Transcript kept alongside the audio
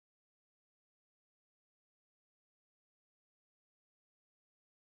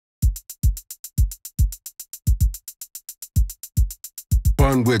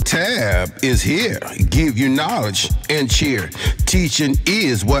Fun with Tab is here. Give you knowledge and cheer. Teaching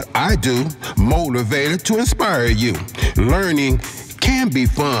is what I do, motivated to inspire you. Learning can be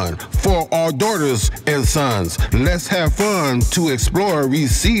fun for our daughters and sons. Let's have fun to explore,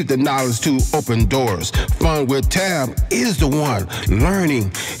 receive the knowledge to open doors. Fun with Tab is the one.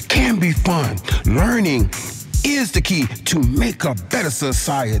 Learning can be fun. Learning is the key to make a better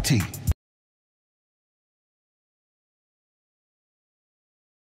society.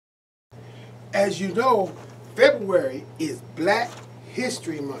 As you know, February is Black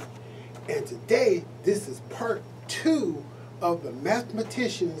History Month, and today this is part 2 of the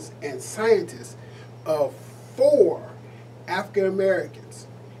mathematicians and scientists of 4 African Americans.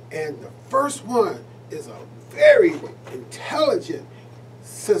 And the first one is a very intelligent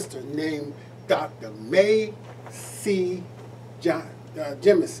sister named Dr. May C.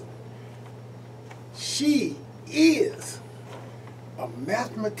 Jemison. She is a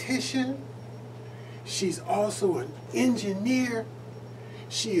mathematician. She's also an engineer.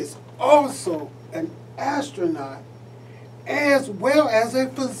 She is also an astronaut as well as a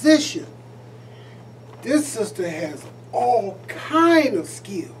physician. This sister has all kinds of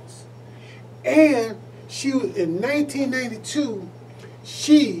skills. And she was, in 1992,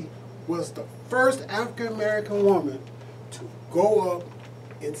 she was the first African American woman to go up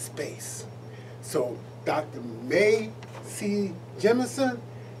in space. So Dr. May C. Jemison,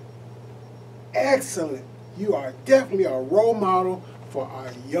 excellent. You are definitely a role model for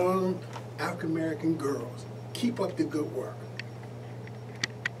our young African American girls. Keep up the good work.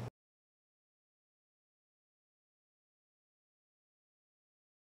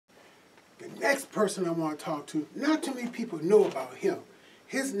 The next person I want to talk to, not too many people know about him.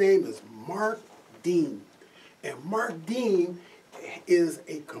 His name is Mark Dean. And Mark Dean is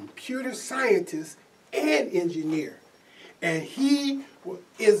a computer scientist and engineer. And he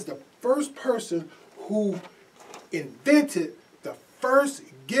is the first person who invented the first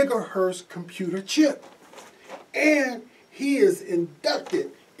gigahertz computer chip. And he is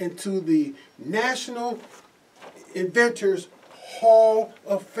inducted into the National Inventors Hall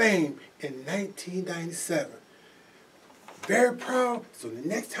of Fame in 1997. Very proud. So the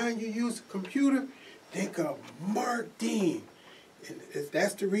next time you use a computer, think of Mark Dean. And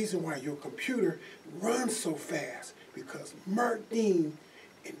that's the reason why your computer runs so fast, because Mark Dean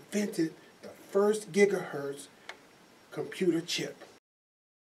invented the first gigahertz computer chip.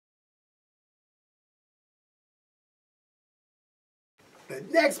 The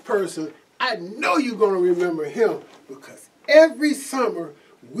next person, I know you're going to remember him, because every summer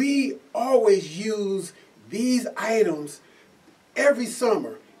we always use these items every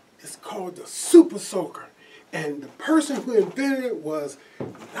summer. It's called the Super Soaker. And the person who invented it was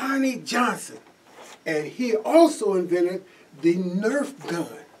Lonnie Johnson. And he also invented the Nerf gun.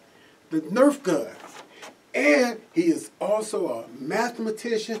 The Nerf gun. And he is also a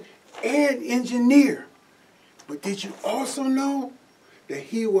mathematician and engineer. But did you also know that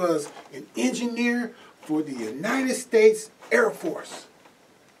he was an engineer for the United States Air Force?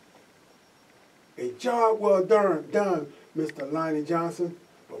 A job well done, Mr. Lonnie Johnson.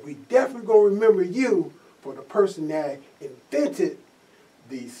 But we definitely gonna remember you for the person that invented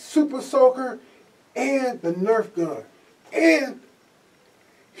the Super Soaker and the Nerf gun. And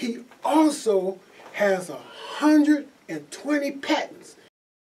he also has 120 patents.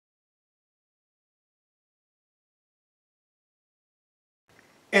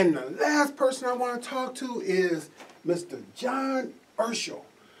 And the last person I want to talk to is Mr. John Urschel.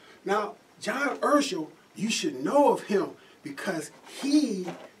 Now, John Urschel, you should know of him because he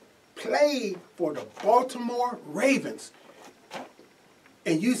played for the Baltimore Ravens.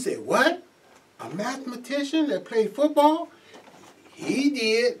 And you say, what? A mathematician that played football? He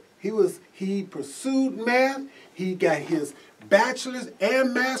did. He pursued math. He got his bachelor's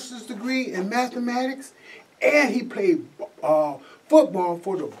and master's degree in mathematics. And he played football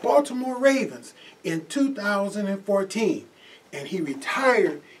for the Baltimore Ravens in 2014. And he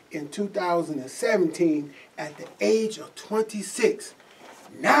retired in 2017 at the age of 26.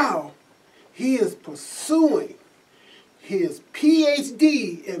 Now, he is pursuing his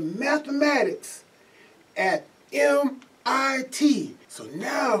PhD in mathematics at MIT. So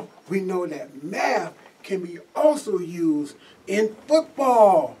now we know that math can be also used in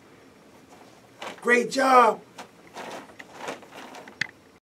football. Great job,